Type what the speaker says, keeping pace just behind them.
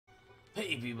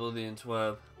Hey people of the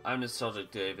interweb, I'm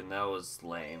Nostalgic Dave and that was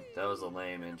lame. That was a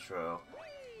lame intro.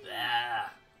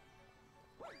 Ah.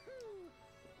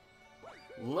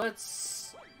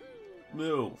 Let's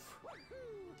move.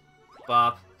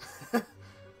 Bop.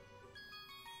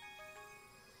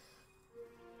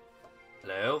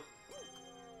 Hello?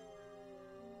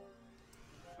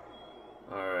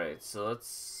 Alright, so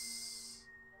let's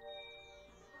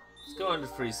go into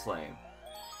Freeze Flame.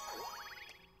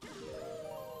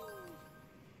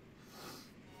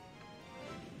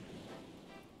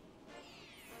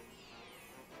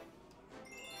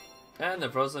 And the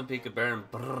Frozen Peak of Baron.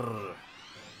 Brrr.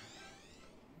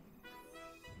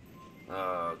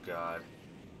 Oh god.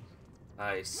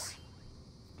 Ice.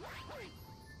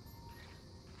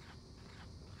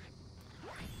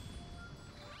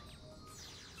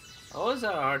 I always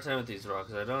have a hard time with these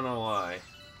rocks, I don't know why.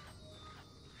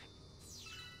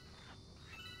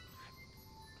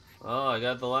 Oh, I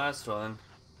got the last one.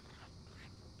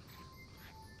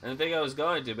 I didn't think I was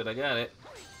going to, but I got it.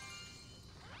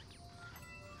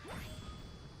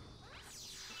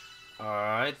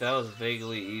 Alright, that was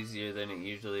vaguely easier than it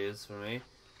usually is for me.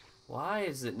 Why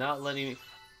is it not letting me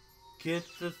get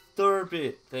the third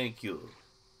bit? Thank you.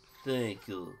 Thank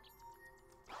you.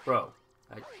 Bro,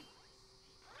 I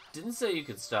didn't say you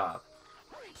could stop.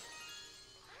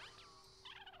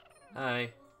 Hi.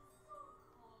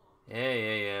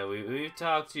 Yeah. We've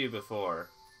talked to you before.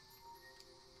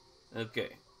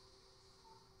 Okay.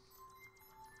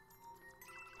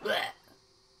 Blech.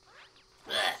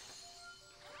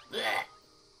 Blech.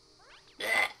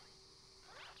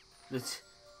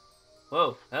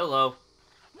 Whoa, hello.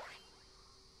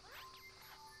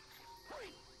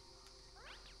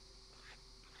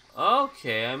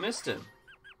 Okay, I missed him.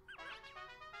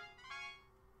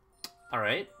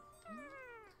 Alright.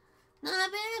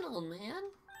 Not bad, old man.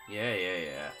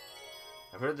 Yeah.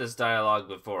 I've heard this dialogue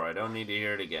before. I don't need to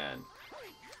hear it again.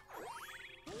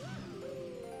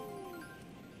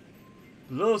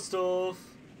 Blast off!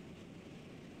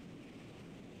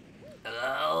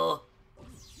 Hello?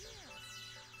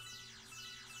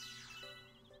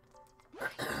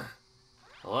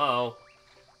 Hello?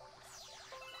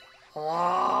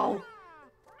 Hello?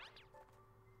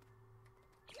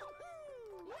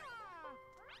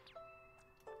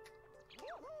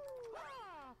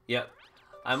 Yep.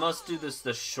 I must do this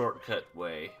the shortcut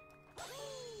way.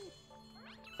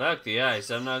 Fuck the ice.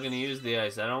 I'm not gonna use the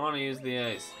ice. I don't want to use the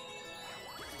ice.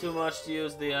 It's too much to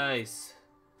use the ice.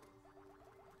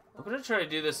 I'm gonna try to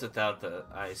do this without the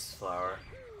ice flower.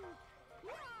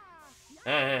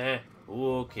 Hey.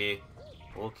 Ooh,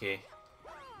 okay.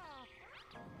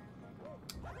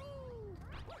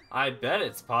 I bet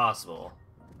it's possible.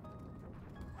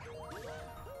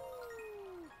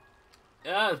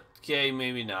 Okay,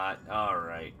 maybe not.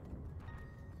 Alright.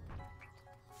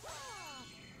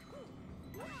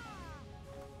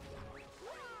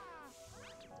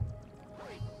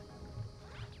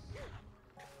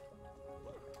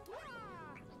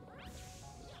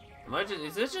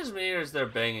 Is this just me or is there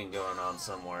banging going on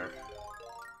somewhere?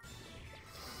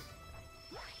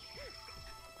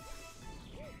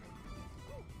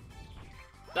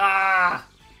 Ah!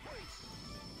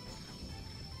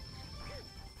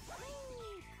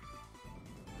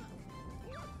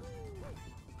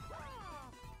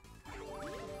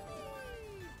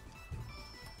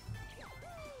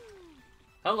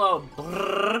 Hello,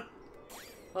 brrr.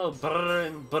 Oh, brrr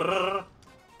and brrr.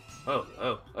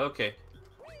 Oh, okay.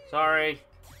 Sorry.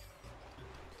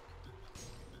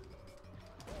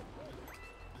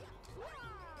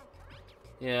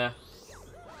 Yeah.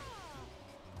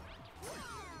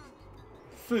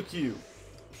 Fuck you.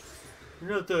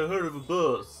 You're not that hard of a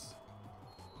boss.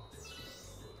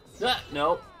 Ah,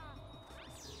 nope.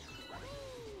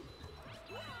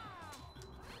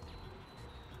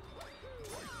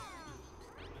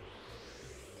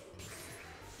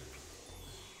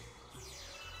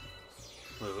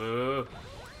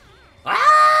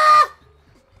 Ah!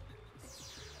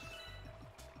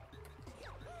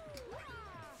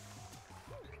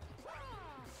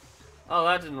 Oh,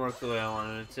 that didn't work the way I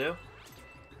wanted it to.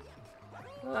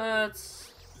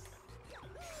 That's...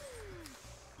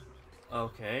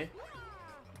 okay.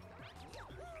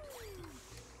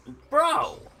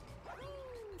 Bro!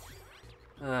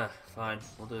 Fine.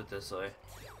 We'll do it this way.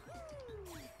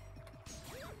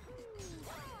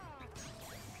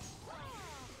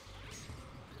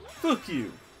 Fuck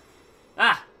you!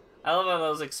 Ah! I love how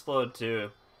those explode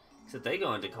too. Except they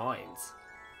go into coins.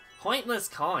 Pointless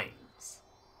coins.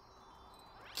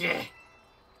 Yeah.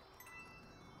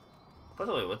 By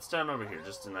the way, what's down over here?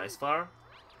 Just an ice flower?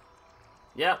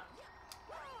 Yep.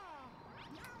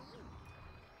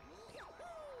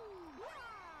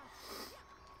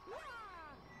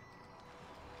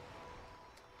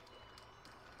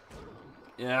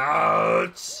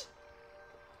 Ouch!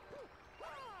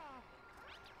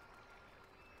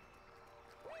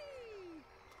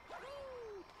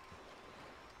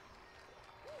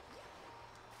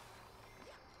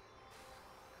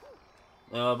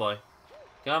 Oh boy.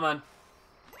 Come on.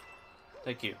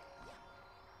 Thank you.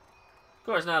 Of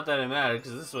course, not that it mattered,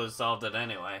 because this would have solved it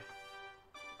anyway.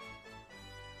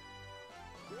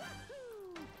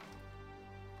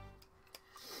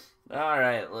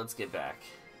 Alright, let's get back.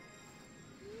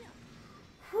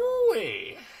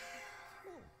 Whoo-wee!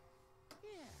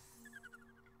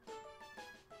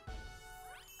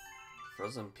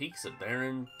 Frozen Peaks of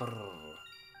Baron Brrr.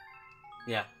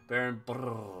 Yeah, Baron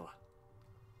Brrr.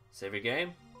 Save your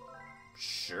game?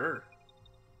 Sure.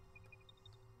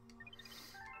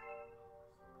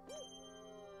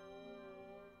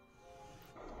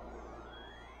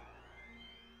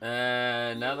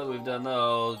 Now that we've done the...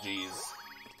 Oh, jeez.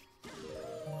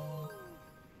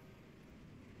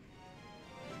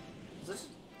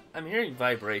 I'm hearing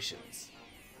vibrations.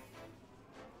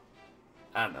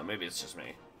 I don't know, maybe it's just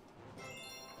me.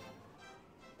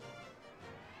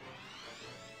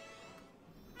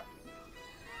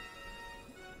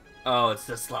 Oh, it's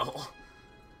this level.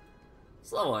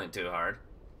 This level ain't too hard.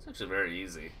 It's actually very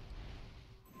easy.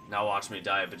 Now watch me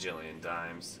die a bajillion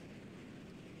times.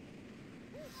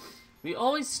 We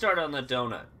always start on the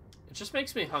donut. It just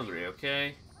makes me hungry,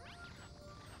 okay?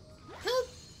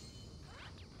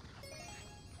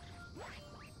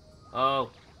 Oh,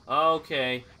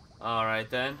 okay. Alright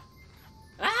then.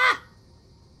 Ah!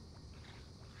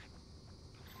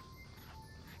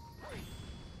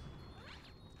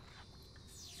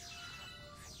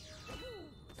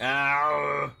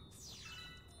 Ow!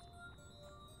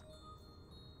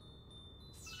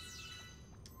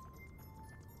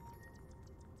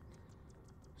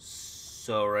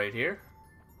 So right here.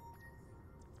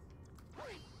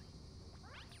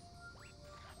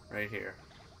 Right here.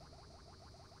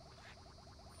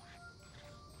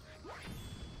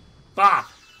 Bah!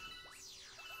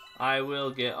 I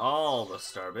will get all the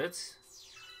star bits.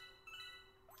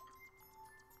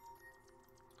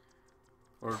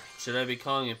 Or should I be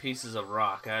calling it pieces of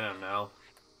rock? I don't know.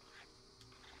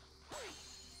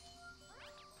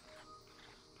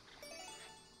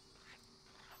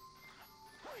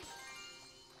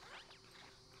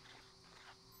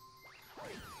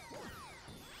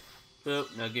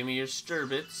 Boop. Now give me your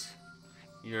sturbits.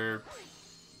 Your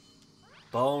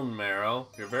bone marrow.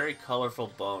 Your very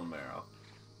colorful bone marrow.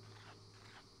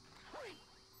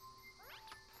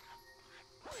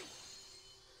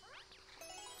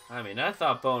 I mean, I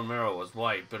thought bone marrow was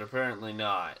white, but apparently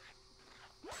not.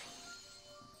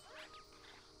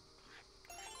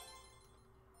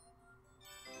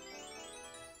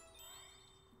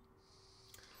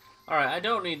 Alright, I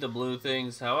don't need the blue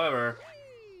things, however...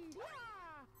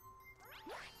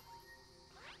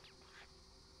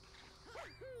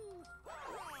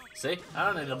 See? I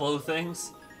don't need the blue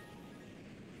things.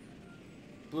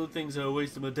 Blue things are a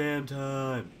waste of my damn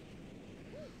time.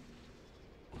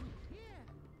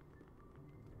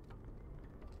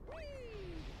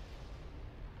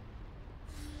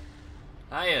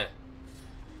 Hiya.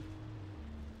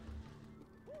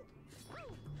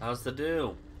 How's the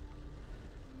do?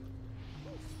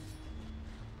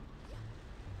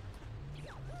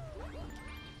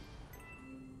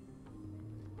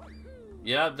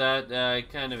 Yeah, that, I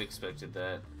kind of expected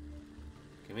that.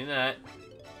 Give me that.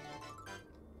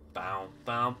 Bow,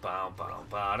 bow, bow, bow,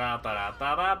 ba da ba da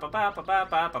ba ba ba ba ba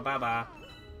ba ba ba ba.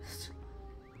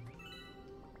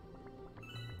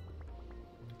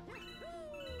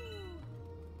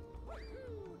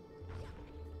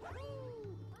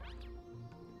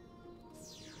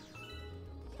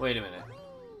 Wait a minute.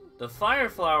 The fire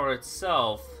flower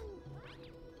itself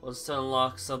was to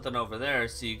unlock something over there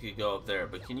so you could go up there.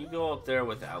 But can you go up there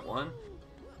without one?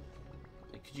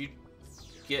 Like, could you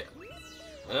get...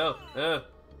 Oh, oh.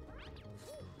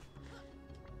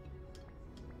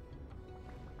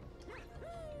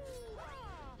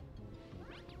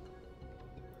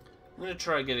 I'm gonna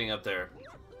try getting up there.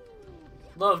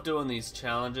 Love doing these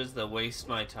challenges that waste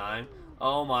my time.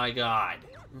 Oh my god.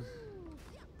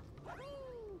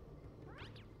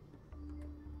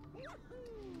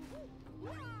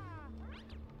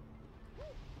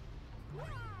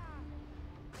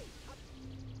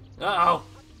 Uh-oh.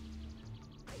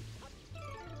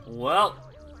 Well.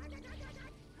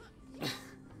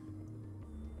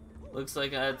 Looks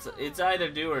like it's either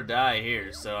do or die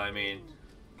here, so I mean...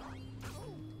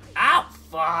 Ow!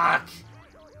 Fuck!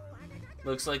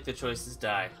 Looks like the choice is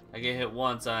die. I get hit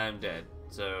once, I'm dead.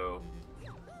 So...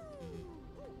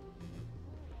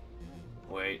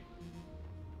 Wait.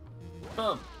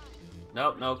 Boom.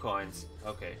 Nope, no coins.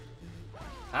 Okay.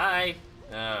 Hi.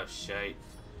 Oh, shite.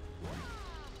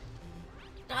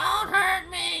 Don't hurt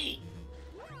me!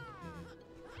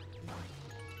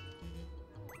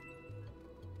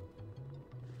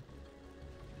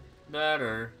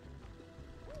 Better.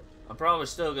 I'm probably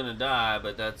still gonna die,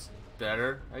 but that's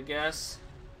better, I guess.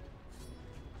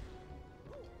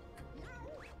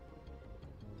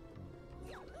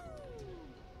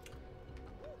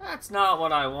 That's not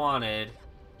what I wanted.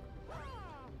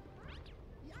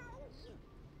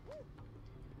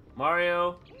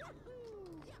 Mario?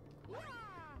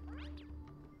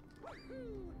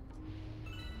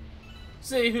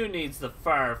 See who needs the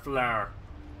fire flower.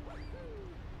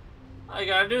 All you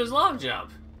gotta do is long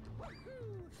jump.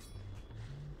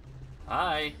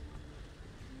 Hi.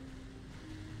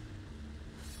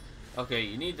 Okay,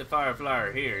 you need the fire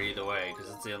flower here either way,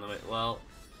 because it's the only way. Well,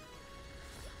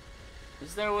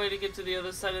 is there a way to get to the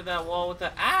other side of that wall with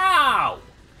that? Ow!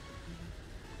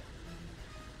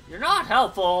 You're not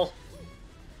helpful.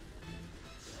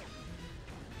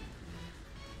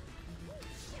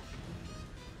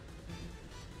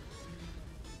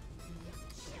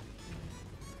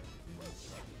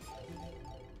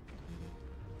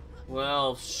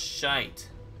 Well, shite.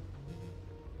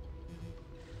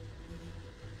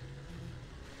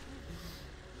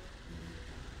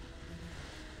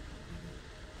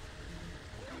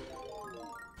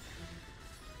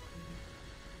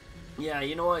 Yeah,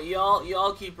 you know what?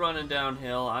 Y'all keep running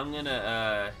downhill. I'm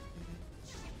gonna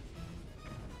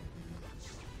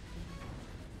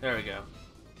there we go.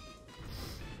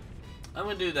 I'm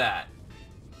gonna do that.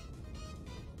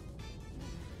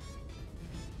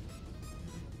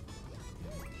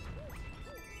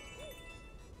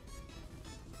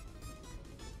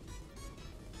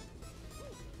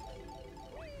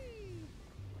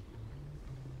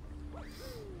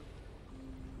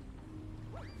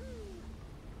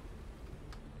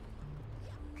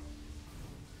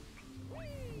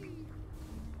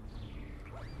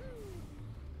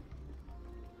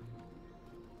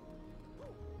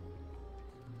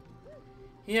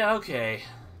 Yeah, okay.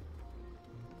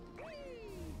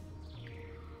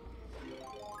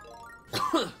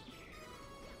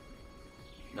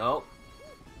 Nope.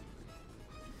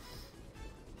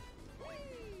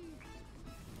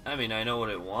 I mean, I know what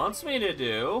it wants me to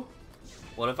do.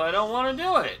 What if I don't want to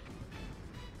do it?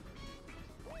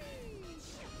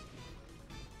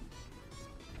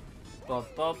 Ba,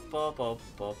 ba, ba, ba,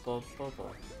 ba, ba, ba, ba.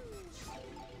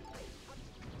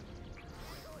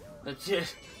 That's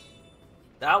it.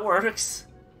 That works.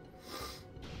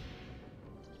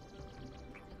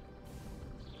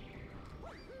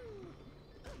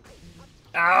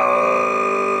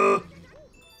 Ow!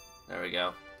 There we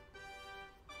go.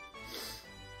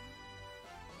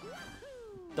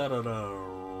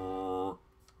 Da-da-da.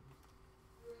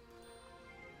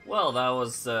 Well, that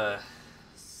was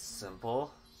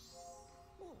simple.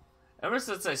 Ever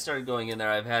since I started going in there,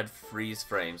 I've had freeze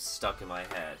frames stuck in my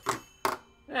head.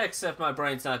 Except my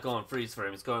brain's not going freeze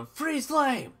frame, it's going freeze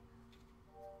flame!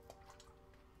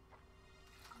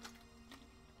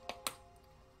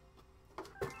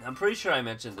 I'm pretty sure I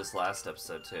mentioned this last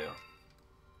episode too.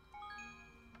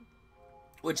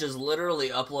 Which is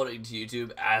literally uploading to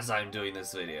YouTube as I'm doing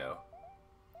this video.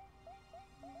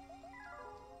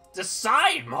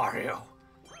 Decide, Mario!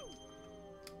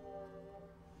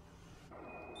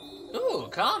 Ooh,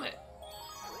 comet!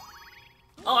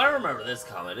 Oh, I remember this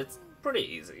comet. It's pretty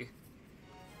easy.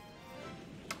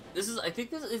 This is, I think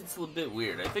this it's a bit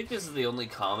weird. I think this is the only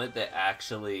comet that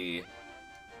actually...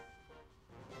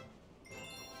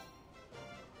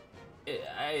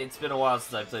 It's been a while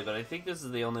since I played, but I think this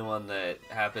is the only one that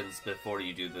happens before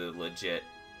you do the legit,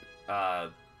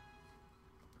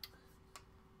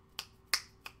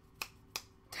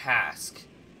 task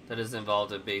that is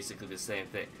involved in basically the same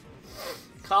thing.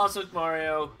 Cosmic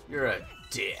Mario, you're a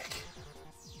dick.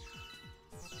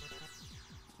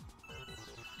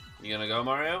 You gonna go,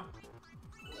 Mario?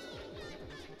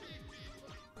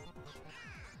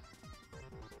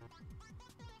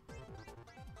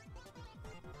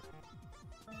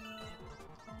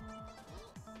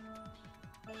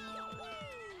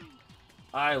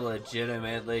 I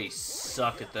legitimately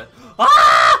suck at the...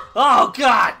 Ah! Oh,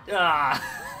 God! Ah!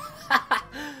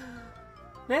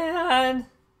 Man!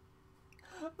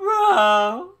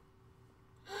 Bro!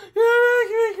 You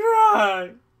make me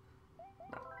cry!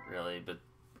 Not really, but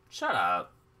shut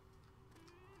up.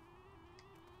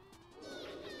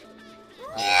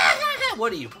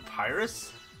 What are you,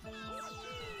 Papyrus?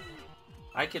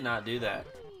 I cannot do that.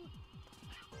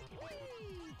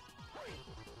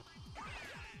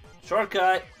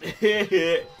 Shortcut!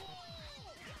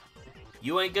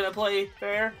 You ain't gonna play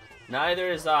fair?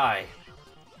 Neither is I.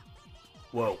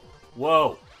 Whoa.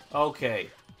 Whoa. Okay.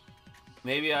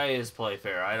 Maybe I is play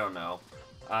fair. I don't know.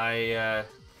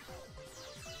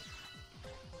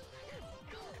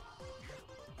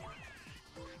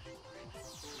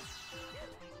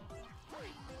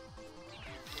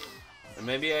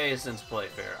 Maybe I isn't play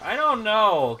fair. I don't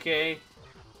know, okay?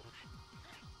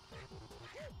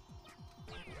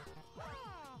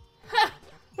 Ha!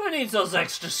 Who needs those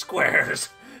extra squares?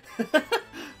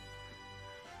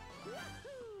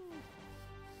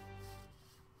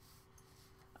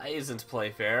 I isn't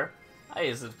play fair. I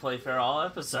isn't play fair all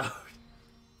episode.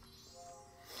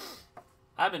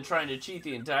 I've been trying to cheat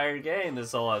the entire game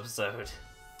this whole episode.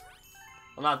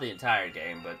 Well, not the entire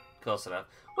game, but close enough.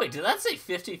 Wait, did that say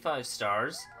 55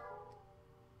 stars?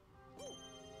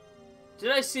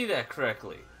 Did I see that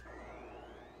correctly?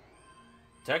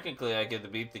 Technically, I get to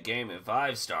beat the game in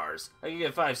 5 stars. I can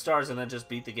get 5 stars and then just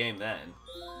beat the game then.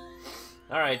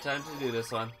 Alright, time to do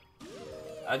this one.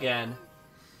 Again.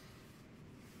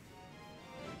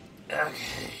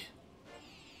 Okay.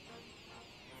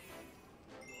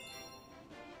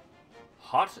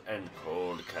 Hot and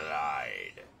cold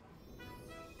collide.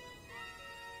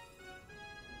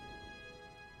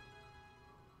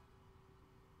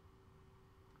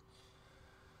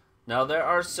 Now, there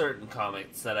are certain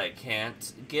comics that I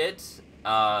can't get.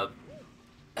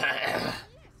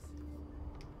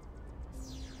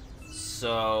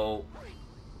 So,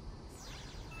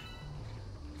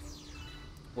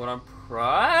 what I'm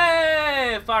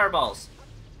fireballs.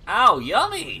 Ow,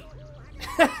 yummy.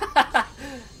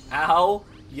 Ow,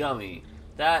 yummy.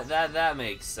 That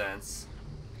makes sense.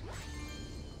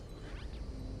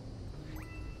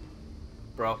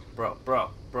 Bro.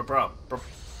 Brother.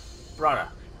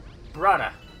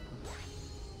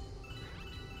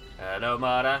 Hello,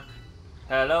 Mara.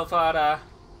 Hello, Fada.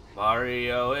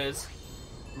 Mario is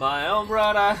my own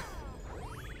brother.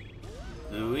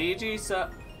 Luigi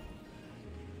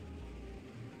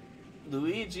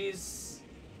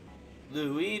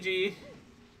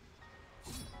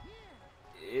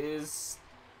is,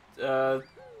 a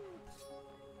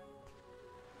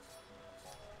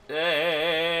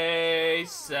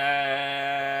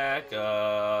sack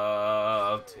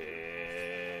of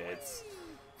tits.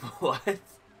 What? Can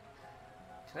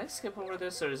I skip over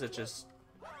this, or is it just...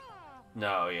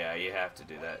 No, yeah, you have to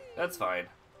do that. That's fine.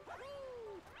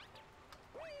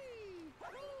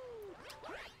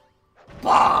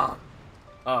 Bomb!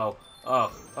 Oh,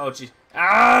 jeez.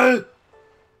 Ah!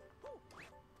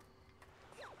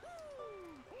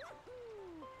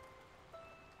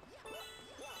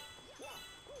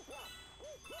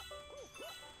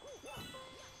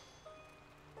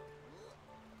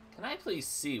 Can I please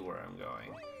see where I'm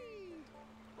going?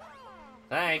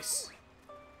 Thanks.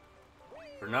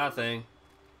 For nothing.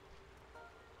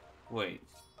 Wait.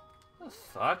 What the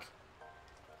fuck?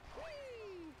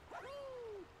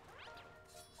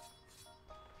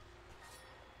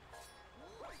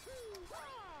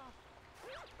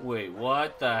 Wait,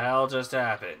 what the hell just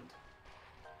happened?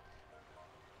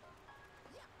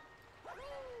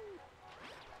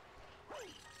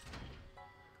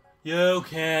 You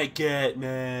can't get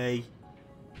me.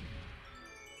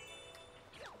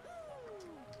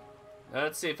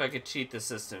 Let's see if I could cheat the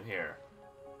system here.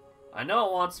 I know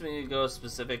it wants me to go a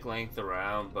specific length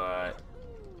around, but...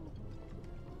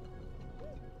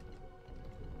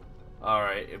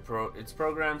 Alright, it's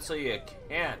programmed so you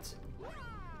can't.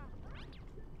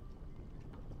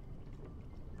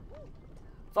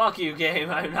 Fuck you, game.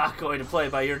 I'm not going to play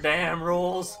by your damn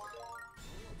rules.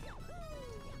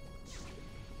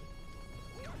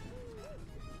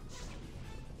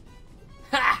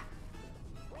 Ha!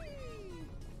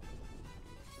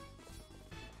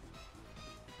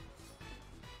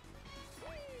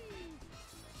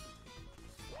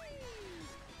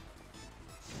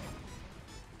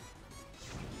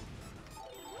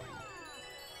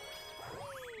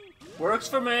 Works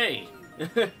for me.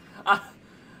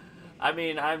 I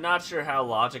mean, I'm not sure how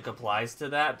logic applies to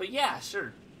that, but yeah,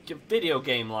 sure. Video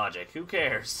game logic. Who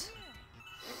cares?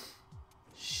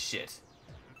 Shit.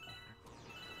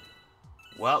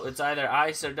 Well, it's either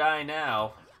ice or die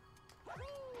now.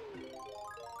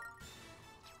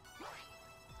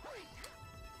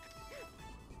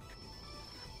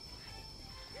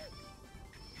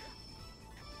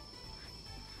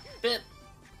 Bit.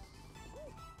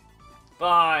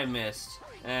 Bye, missed.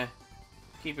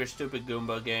 Keep your stupid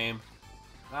Goomba game.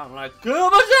 I don't like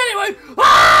Goombas anyway!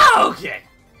 Ah, okay!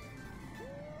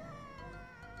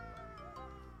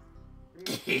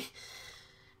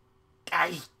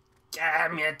 I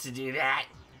meant to do that.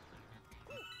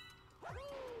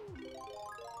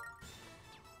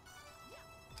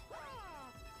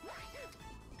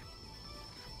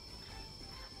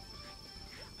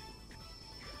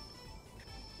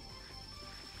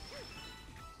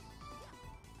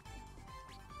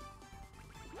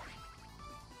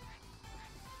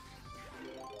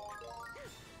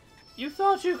 You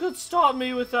thought you could stop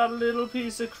me with that little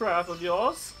piece of crap of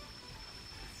yours?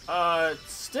 It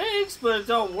stinks, but it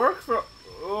don't work for...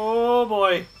 Oh,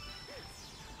 boy.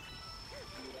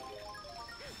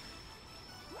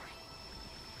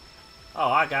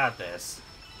 Oh, I got this.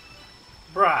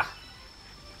 Bruh.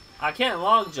 I can't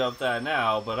long jump that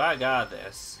now, but I got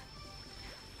this.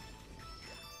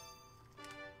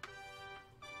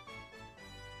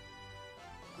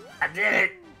 I did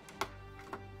it.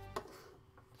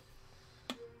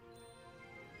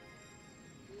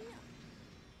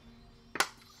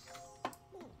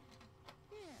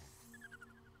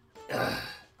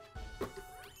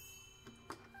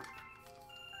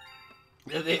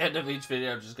 At the end of each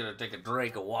video, I'm just gonna take a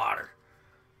drink of water.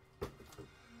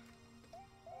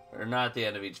 Or not at the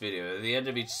end of each video, at the end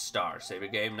of each star. Save a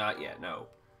game? Not yet, no.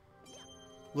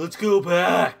 Let's go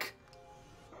back!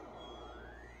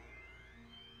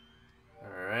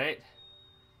 Alright.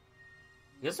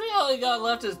 Guess we all we got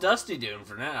left is Dusty Dune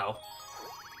for now.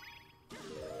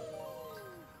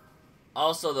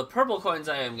 Also, the purple coins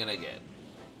I am gonna get.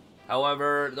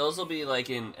 However, those will be like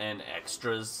in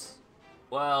extras.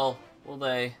 Well, will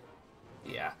they?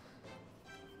 Yeah.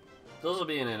 Those will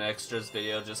be in an extras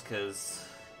video just because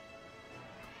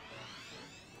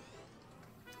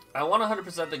I want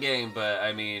 100% the game, but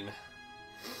I mean,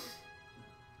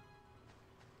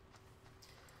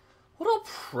 what I'll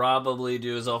probably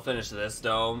do is I'll finish this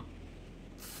dome,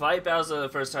 fight Bowser the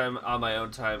first time on my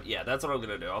own time. Yeah, that's what I'm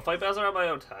gonna do. I'll fight Bowser on my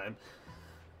own time,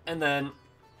 and then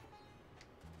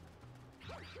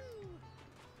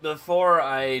before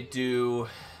I do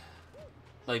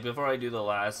the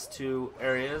last two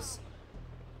areas,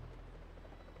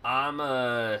 I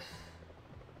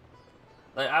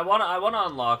wanna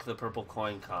unlock the purple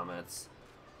coin comets.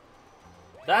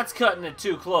 That's cutting it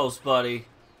too close, buddy.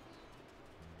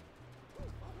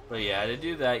 But yeah, to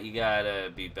do that, you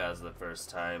gotta beat Bowser the first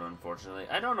time, unfortunately.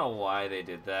 I don't know why they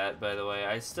did that, by the way.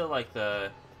 I still like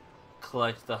the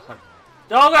collect the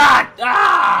Oh god!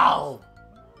 Ow!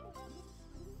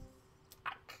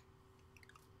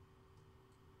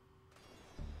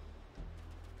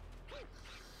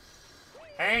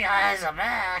 Hey guys, I'm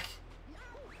back.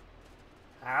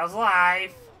 How's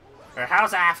life? Or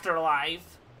how's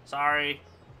afterlife? Sorry.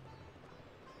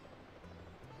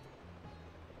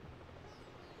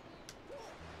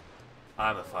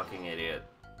 I'm a fucking idiot.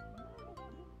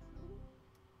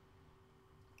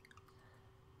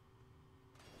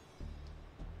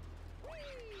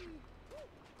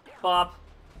 Bop.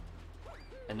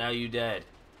 And now you dead.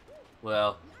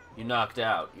 Well, you knocked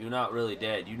out. You're not really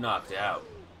dead. You knocked out.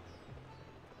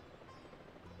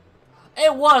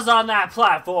 It was on that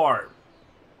platform!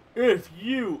 If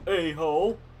you,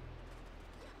 a-hole.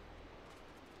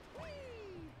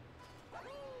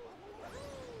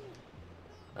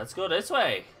 Let's go this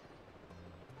way.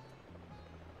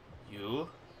 You.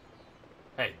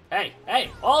 Hey, hey, hey!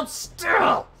 Hold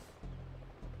still!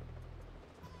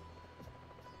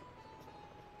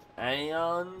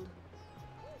 And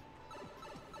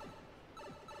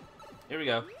here we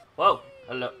go. Whoa!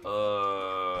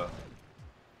 Hello.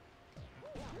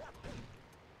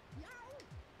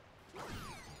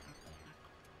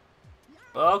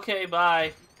 Okay,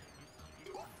 bye.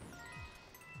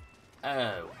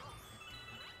 Oh.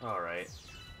 Alright.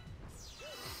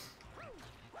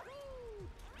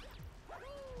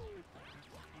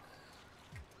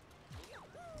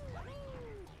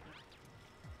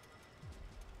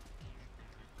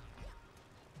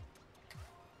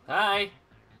 Hi!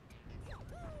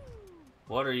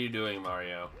 What are you doing,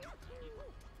 Mario?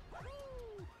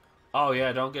 Oh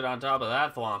yeah, don't get on top of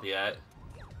that thwomp yet.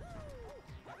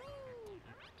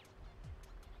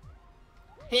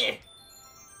 Here!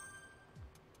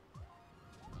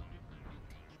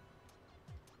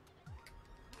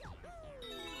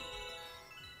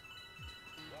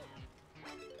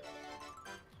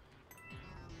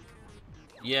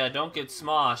 Yeah, don't get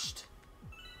smoshed.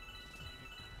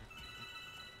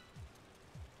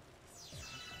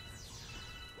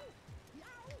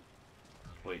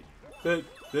 Wait.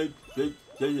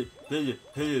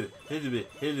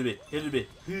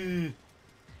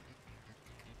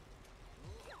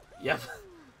 Yep.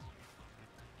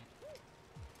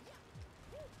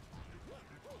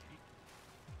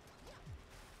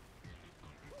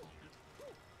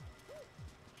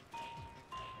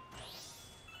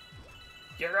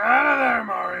 Get out of there,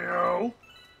 Mario!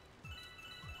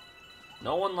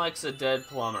 No one likes a dead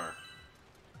plumber.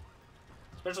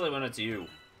 Especially when it's you.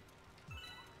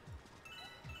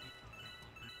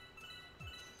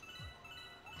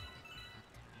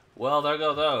 Well, there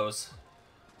go those.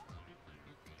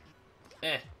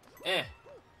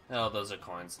 Oh, those are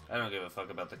coins. I don't give a fuck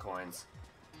about the coins.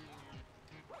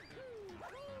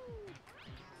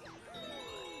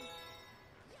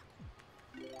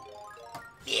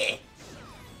 Yeah.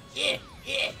 Yeah.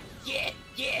 Yeah. Yeah.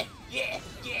 Yeah. Yeah.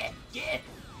 Yeah.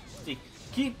 Yeah.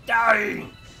 Keep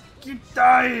dying! Keep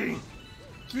dying!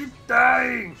 Keep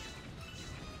dying!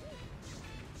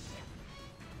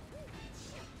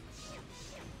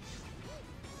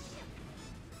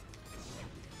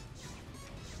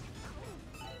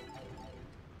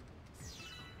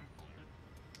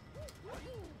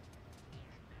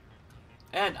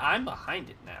 And I'm behind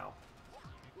it now.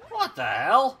 What the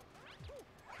hell?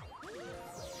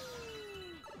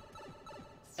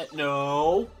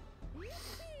 No.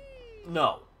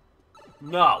 No.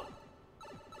 No.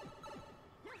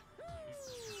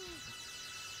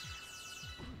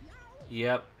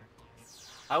 Yep.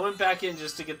 I went back in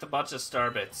just to get the bunch of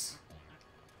star bits.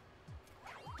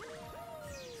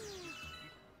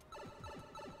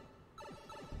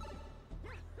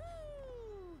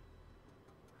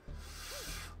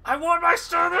 I want my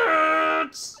star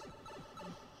bits!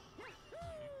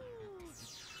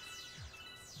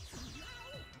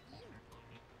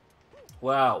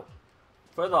 Wow.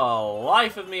 For the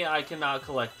life of me, I cannot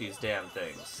collect these damn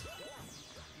things.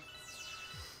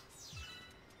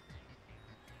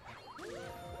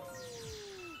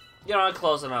 You know, I'm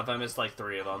close enough. I missed like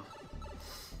 3 of them.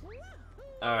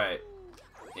 Alright.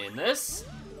 In this,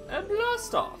 and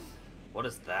blast off. What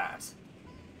is that?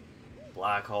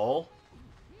 Black hole?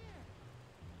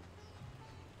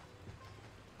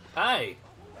 Hi.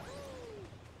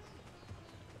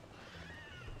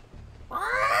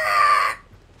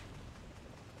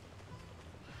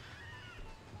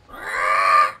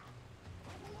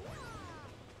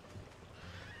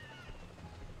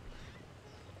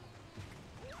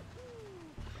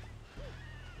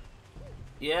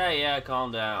 Yeah,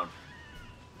 calm down.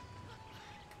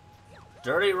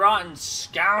 Dirty, rotten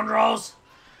scoundrels!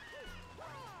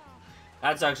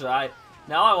 That's actually,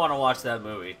 now I want to watch that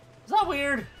movie. Is that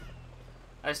weird?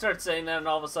 I start saying that and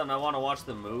all of a sudden I want to watch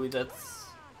the movie that's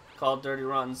called Dirty,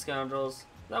 Rotten Scoundrels. Is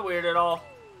that weird at all?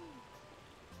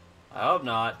 I hope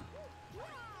not.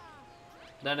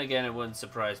 Then again, it wouldn't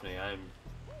surprise me. I'm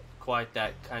quite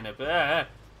that kind of...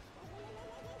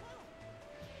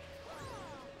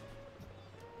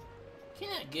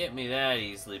 Can't get me that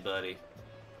easily, buddy.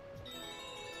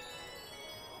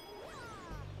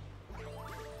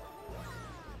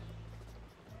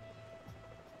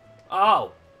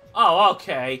 Oh. Oh,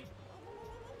 okay.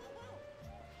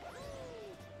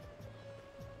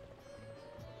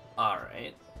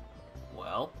 Alright.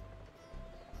 Well.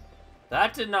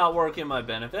 That did not work in my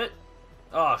benefit.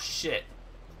 Oh, shit.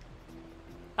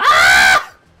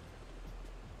 Ah!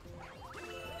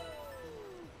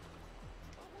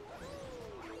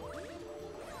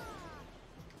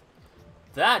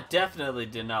 That definitely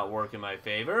did not work in my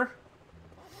favor.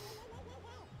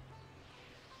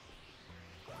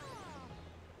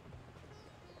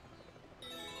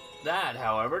 That,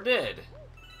 however, did.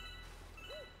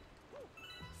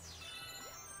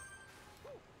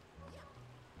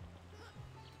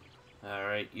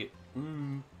 Alright, you...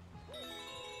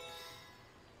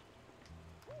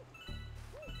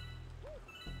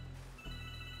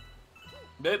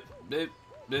 Boop, boop,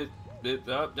 boop, boop,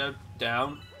 up, up,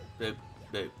 down, boop,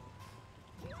 boop.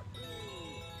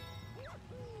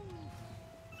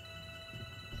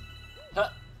 Huh.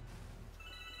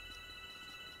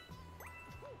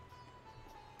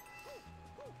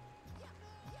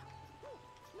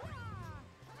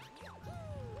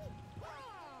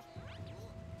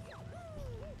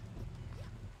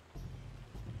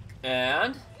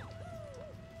 And?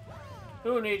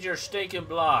 Who needs your stinking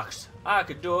blocks? I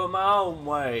could do it my own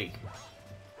way.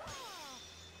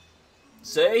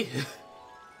 See?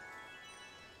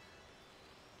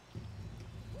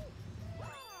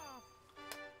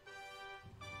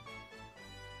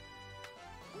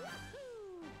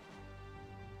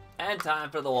 And time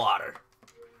for the water.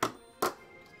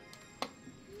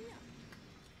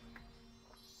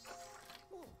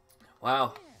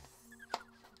 Wow.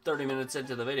 30 minutes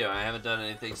into the video, I haven't done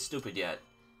anything stupid yet.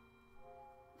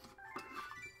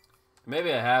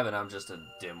 Maybe I have and I'm just a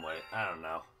dimwit. I don't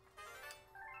know.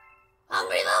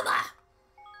 Hungry Luma!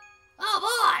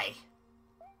 Oh boy!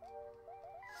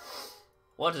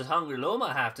 What does Hungry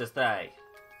Luma have to say?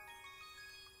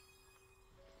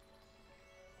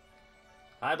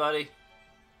 Hi, buddy.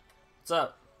 What's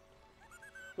up?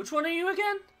 Which one are you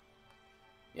again?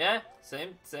 Yeah,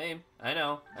 same. I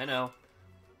know.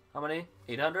 How many?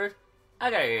 800?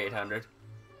 I got your 800.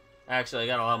 Actually, I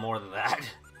got a lot more than that.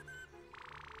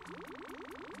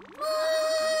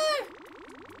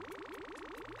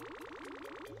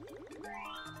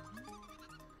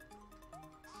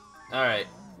 Alright,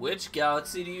 which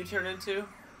galaxy do you turn into?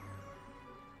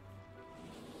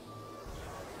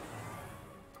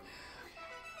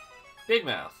 Big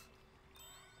Mouth.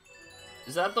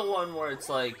 Is that the one where it's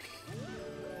like...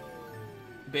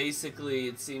 Basically,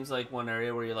 it seems like one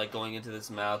area where you're like going into this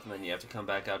mouth and then you have to come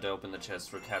back out to open the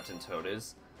chest where Captain Toad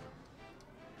is?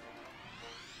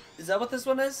 Is that what this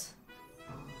one is?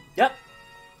 Yep.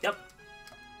 Yep.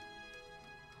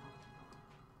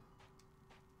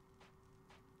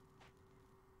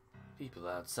 People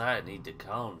outside need to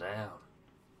calm down.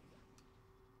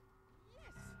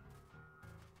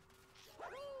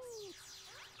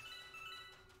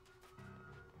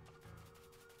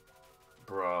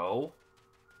 Bro.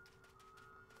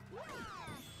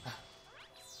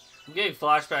 I'm getting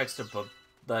flashbacks to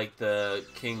like the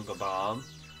King Babam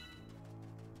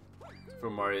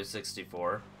from Mario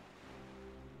 64.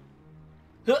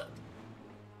 Huh.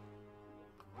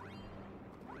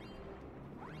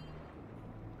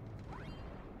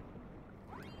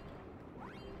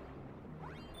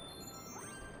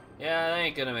 Yeah, that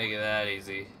ain't gonna make it that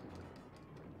easy.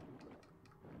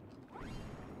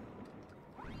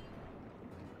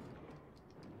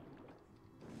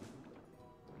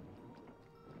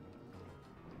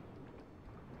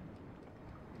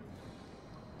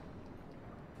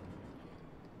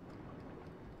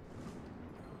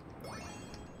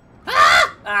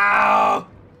 Ow!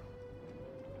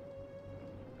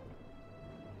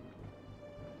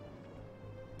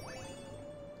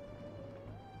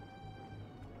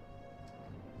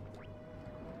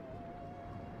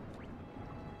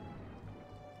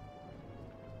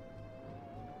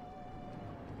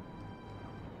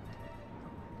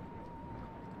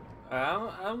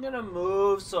 I'm gonna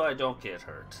move so I don't get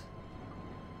hurt.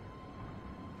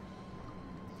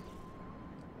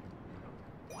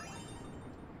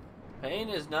 Pain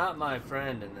is not my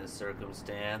friend in this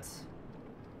circumstance.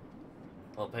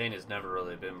 Well, pain has never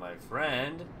really been my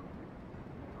friend.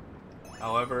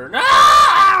 However,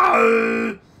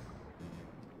 no!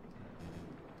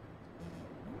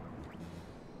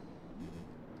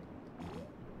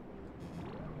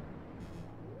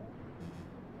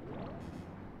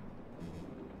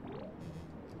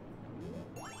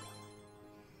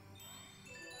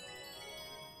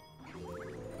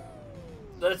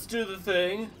 Let's do the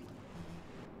thing.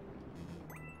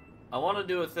 I want to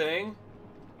do a thing.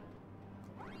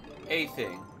 A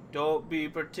thing. Don't be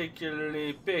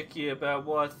particularly picky about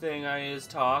what thing I is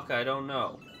talk. I don't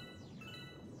know.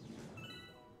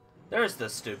 There's the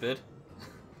stupid.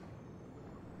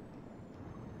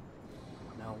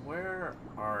 Now where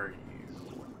are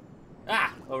you?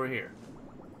 Ah! Over here.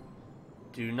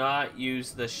 Do not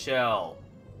use the shell.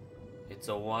 It's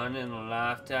a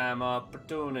one-in-a-lifetime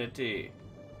opportunity.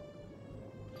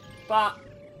 Bop.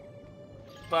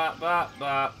 Bop, bop,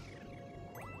 bop.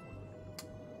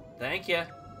 Thank you.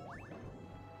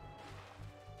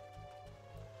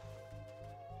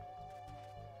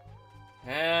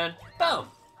 And boom.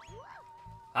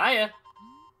 Hiya.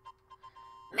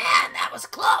 Man, that was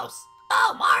close.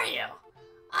 Oh, Mario.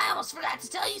 I almost forgot to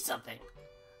tell you something.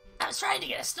 I was trying to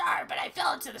get a star, but I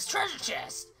fell into this treasure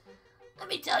chest. Let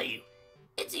me tell you,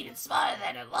 it's even smaller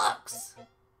than it looks.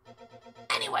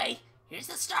 Anyway, here's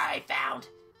the star I found.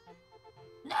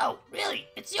 No, really,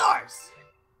 it's yours.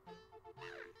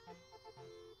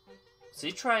 Is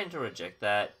he trying to reject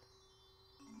that?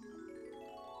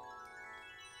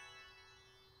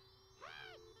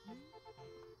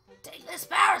 Take this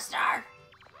power star.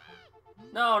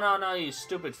 No, no, no, you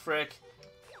stupid frick.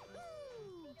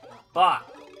 Bye.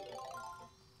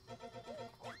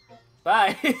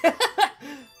 Bye.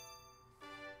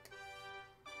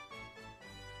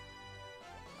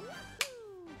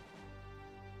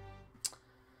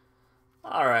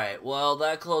 Alright, well,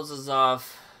 that closes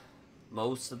off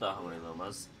most of the Honey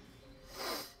Lumas.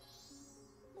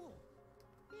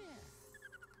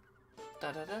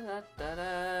 Da da da da da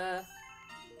da.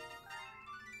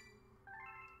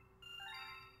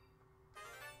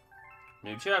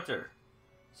 New chapter.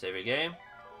 Save your game?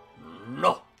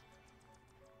 No!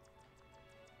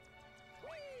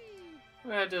 I'm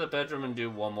gonna head to the bedroom and do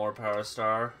one more power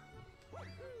star.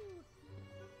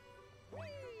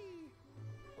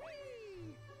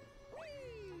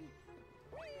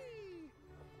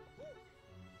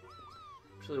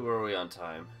 Actually, where are we on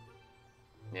time?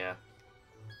 Yeah.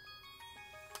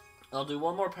 I'll do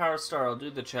one more power star, I'll do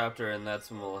the chapter, and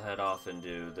that's when we'll head off and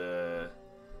do the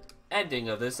ending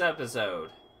of this episode.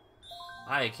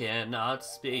 I cannot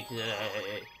speak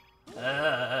today.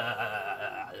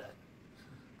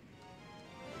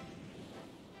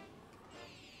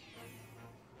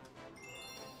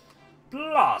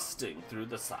 Blasting through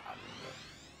the sun.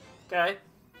 Okay.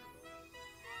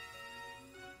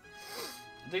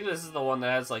 think this is the one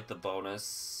that has like the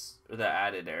bonus or the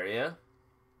added area.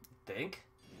 I think.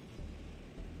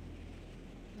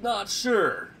 Not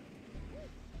sure.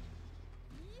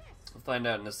 We'll find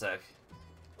out in a sec.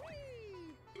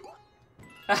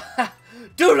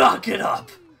 Do not get up!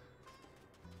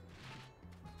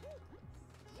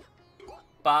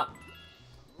 Bop.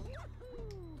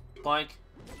 Boink.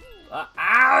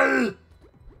 Ow!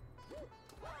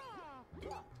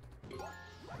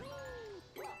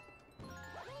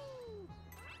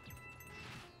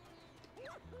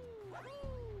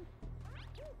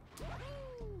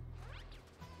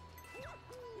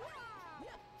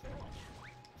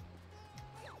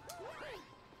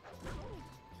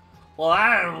 Well,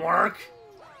 that didn't work.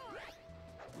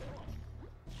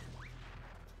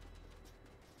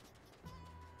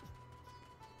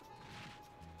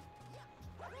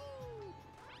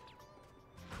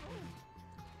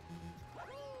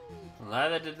 I'm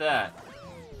glad I did that.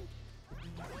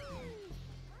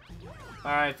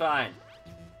 Alright, fine.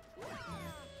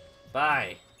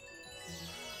 Bye.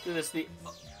 Do this the...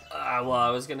 well,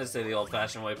 I was gonna say the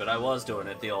old-fashioned way, but I was doing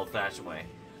it the old-fashioned way.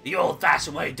 The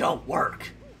old-fashioned way don't work!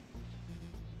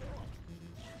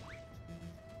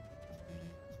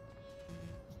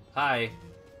 Hi.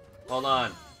 Hold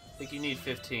on. I think you need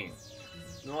 15.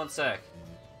 In 1 sec.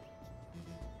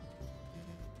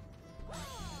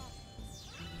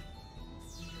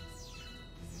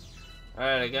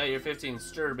 Alright, I got your 15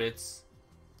 Sturbits.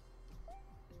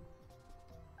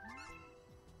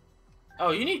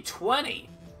 Oh, you need 20!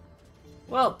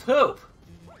 Well, poop!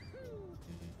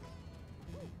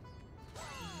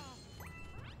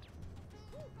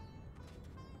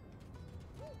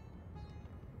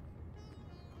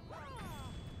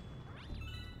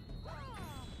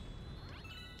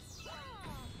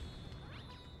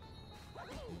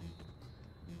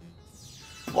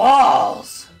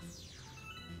 Balls!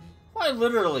 Why,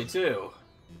 literally, too.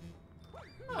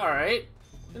 Alright.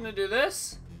 Gonna do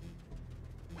this.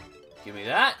 Give me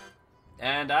that.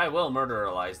 And I will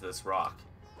murderalize this rock.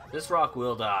 This rock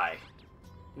will die.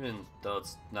 Even though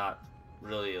it's not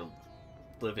really a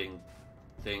living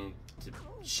thing to...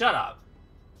 Shut up!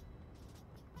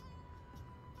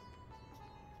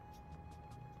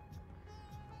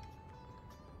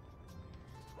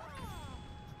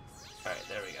 Alright,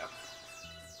 there we go.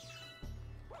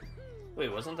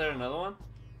 Wait, wasn't there another one?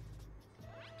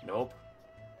 Nope.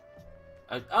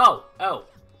 Oh! Oh!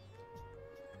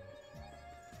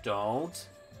 Don't.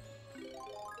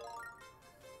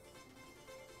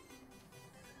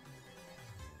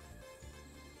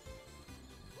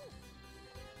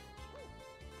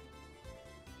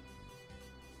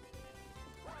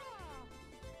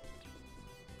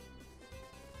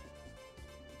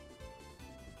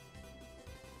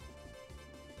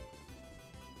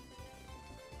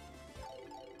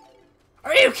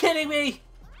 Are you kidding me?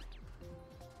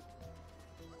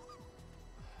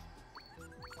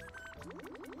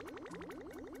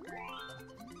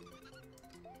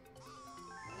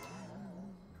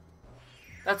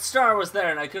 That star was there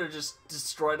and I could have just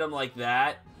destroyed him like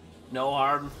that. No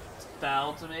harm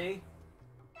foul to me.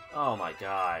 Oh my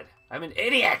god. I'm an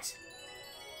idiot!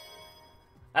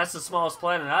 That's the smallest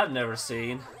planet I've never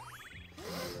seen.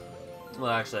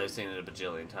 Well, actually, I've seen it a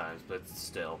bajillion times, but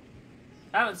still.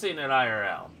 I haven't seen it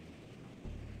IRL.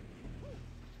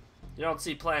 You don't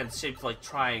see planets shaped like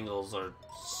triangles or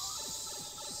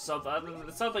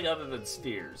something other than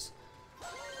spheres.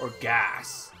 Or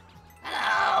gas.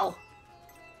 Hello!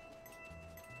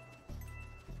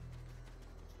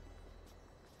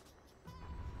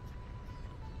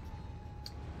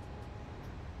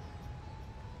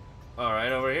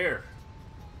 Alright, over here.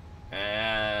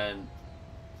 And...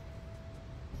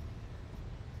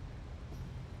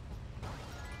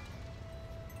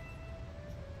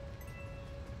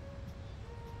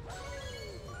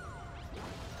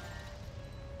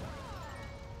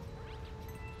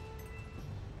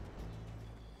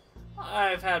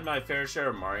 I've had my fair share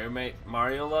of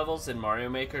Mario levels in Mario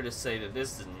Maker to say that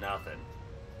this is nothing.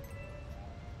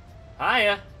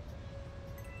 Hiya!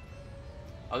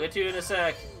 I'll get to you in a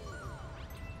sec.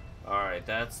 Alright,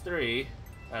 that's 3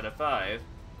 out of 5.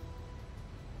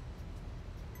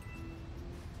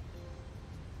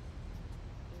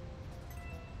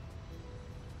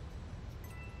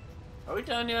 Are we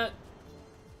done yet?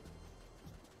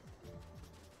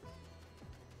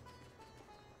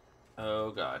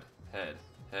 Oh god. Head,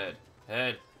 head,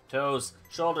 head, toes,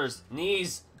 shoulders,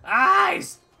 knees,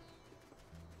 eyes!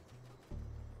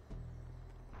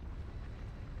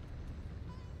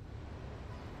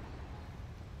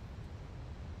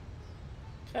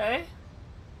 Okay.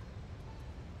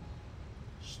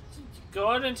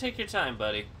 Go ahead and take your time,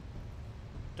 buddy.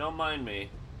 Don't mind me.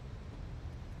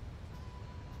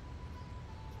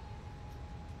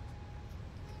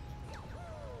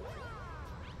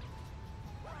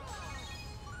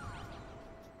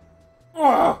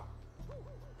 Ugh!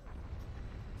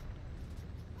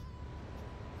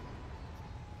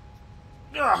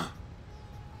 Ugh!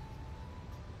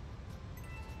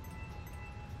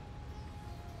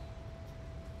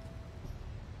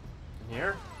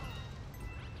 Here?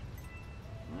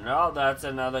 No, that's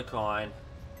another coin.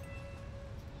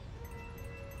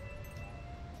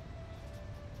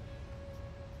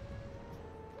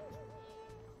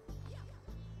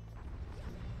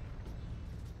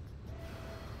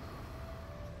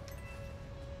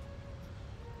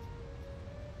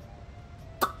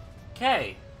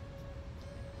 Okay.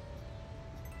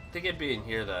 I think it'd be in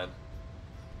here then.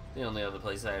 The only other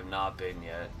place I have not been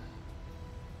yet.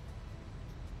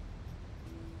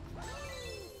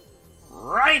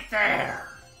 Right there!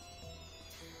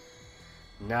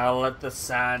 Now let the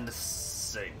sand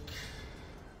sink.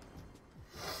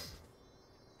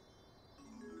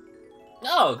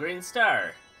 Oh, green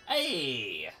star.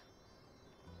 Hey!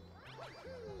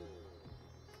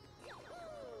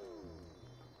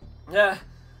 Yeah,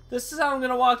 this is how I'm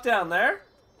gonna walk down there.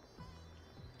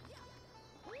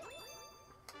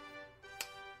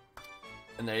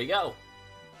 And there you go.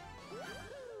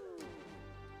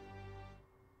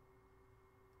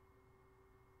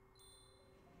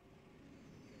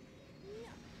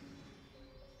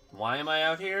 Why am I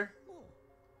out here?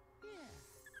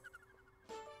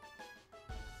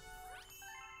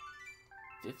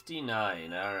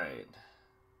 $59, alright.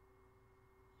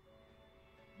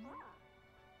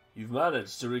 You've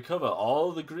managed to recover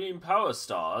all the green power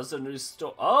stars and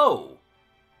restore... Oh!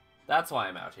 That's why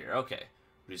I'm out here, okay.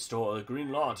 Restore the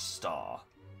green launch star.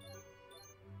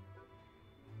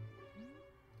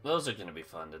 Those are gonna be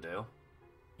fun to do.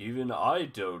 Even I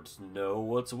don't know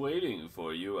what's waiting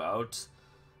for you out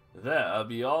there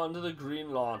beyond the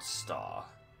green launch star.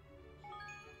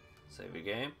 Save your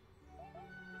game.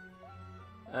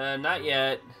 Not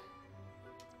yet.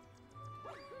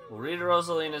 We'll read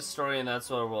Rosalina's story and that's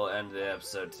where we'll end the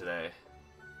episode today.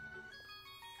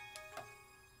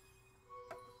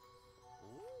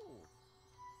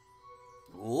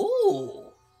 Ooh!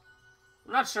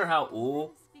 I'm not sure how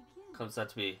ooh comes out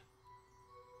to be.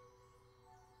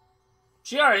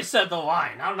 She already said the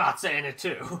line, I'm not saying it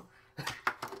too.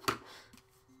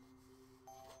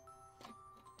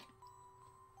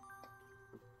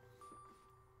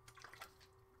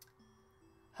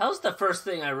 How's the first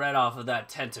thing I read off of that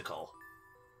tentacle?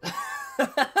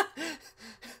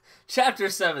 Chapter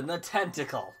 7, the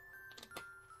tentacle.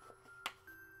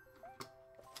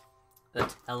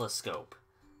 The telescope.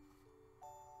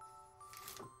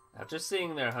 After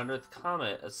seeing their 100th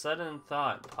comet, a sudden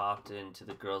thought popped into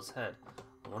the girl's head.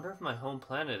 I wonder if my home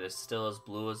planet is still as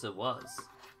blue as it was.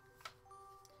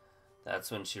 That's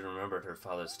when she remembered her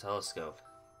father's telescope.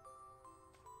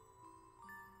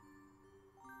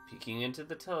 Peeking into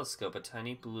the telescope, a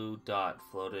tiny blue dot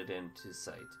floated into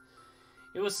sight.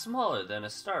 It was smaller than a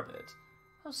starbit.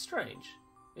 How strange.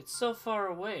 It's so far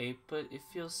away, but it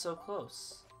feels so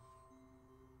close.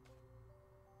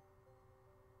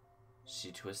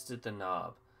 She twisted the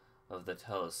knob of the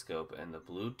telescope, and the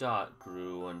blue dot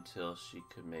grew until she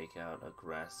could make out a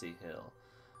grassy hill,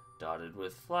 dotted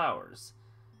with flowers.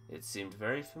 It seemed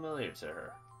very familiar to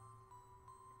her.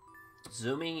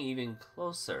 Zooming even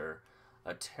closer,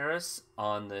 a terrace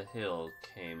on the hill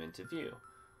came into view.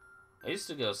 I used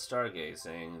to go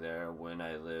stargazing there when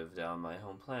I lived on my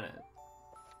home planet.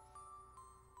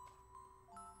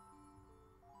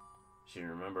 She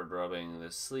remembered rubbing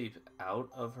the sleep out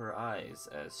of her eyes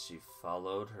as she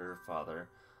followed her father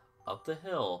up the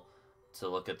hill to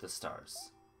look at the stars.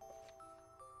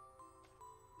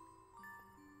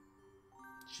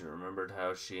 She remembered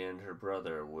how she and her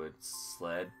brother would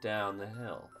sled down the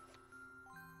hill.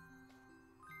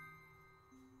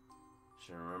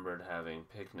 She remembered having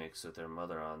picnics with her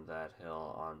mother on that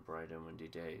hill on bright and windy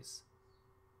days.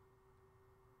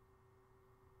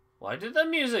 Why did the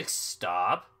music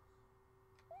stop?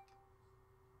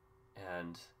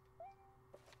 And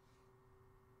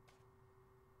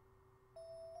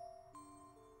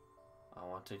I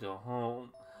want to go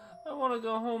home. I want to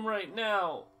go home right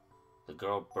now. The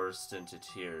girl burst into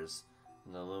tears,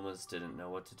 and the Lumas didn't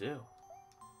know what to do.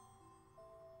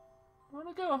 I want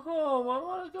to go home. I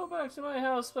want to go back to my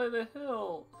house by the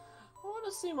hill. I want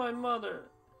to see my mother.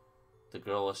 The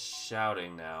girl was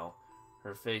shouting now,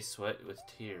 her face wet with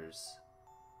tears.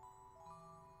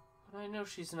 But I know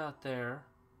she's not there.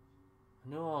 I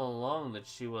knew all along that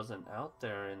she wasn't out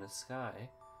there in the sky.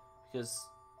 Because...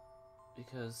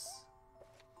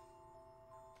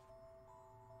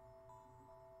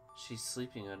 She's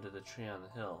sleeping under the tree on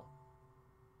the hill.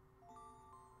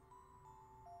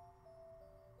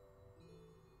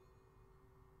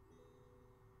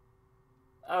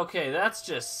 Okay, that's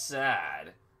just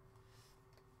sad.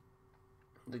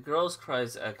 The girl's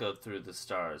cries echoed through the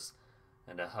stars,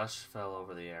 and a hush fell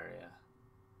over the area.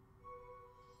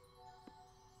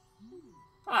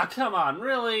 Ah, come on,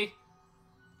 really?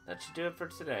 That should do it for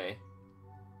today.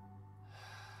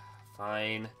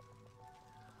 Fine.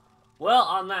 Well,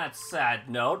 on that sad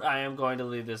note, I am going to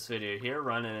leave this video here,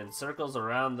 running in circles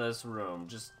around this room,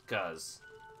 just cuz.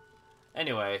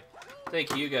 Anyway,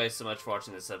 thank you guys so much for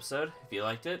watching this episode. If you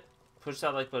liked it, push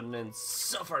that like button in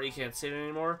so far you can't see it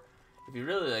anymore. If you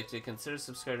really liked it, consider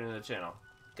subscribing to the channel.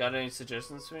 Got any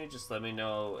suggestions for me? Just let me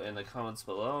know in the comments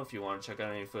below if you want to check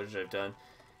out any footage I've done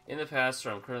in the past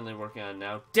or I'm currently working on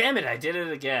now. Damn it, I did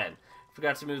it again!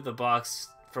 Forgot to move the box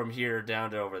from here down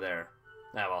to over there.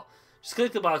 Ah, well. Just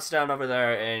click the box down over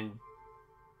there and...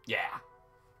 yeah.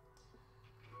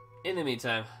 In the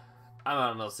meantime, I'm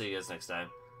out and I'll see you guys next time.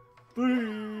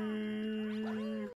 Bye!